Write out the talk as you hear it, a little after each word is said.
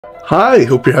Hi,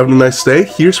 hope you're having a nice day.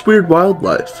 Here's Weird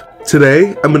Wildlife.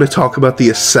 Today, I'm going to talk about the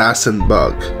assassin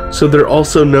bug. So they're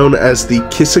also known as the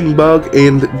kissing bug,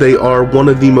 and they are one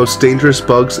of the most dangerous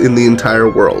bugs in the entire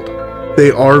world.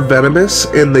 They are venomous,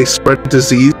 and they spread a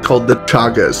disease called the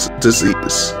Chagas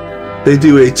disease. They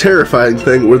do a terrifying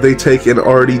thing where they take an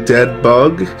already dead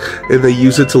bug, and they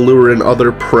use it to lure in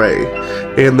other prey.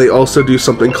 And they also do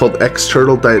something called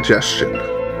external digestion.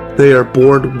 They are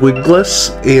born wingless,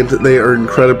 and they are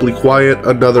incredibly quiet,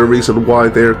 another reason why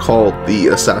they are called the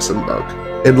assassin bug.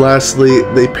 And lastly,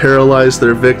 they paralyze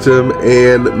their victim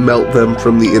and melt them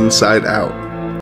from the inside out.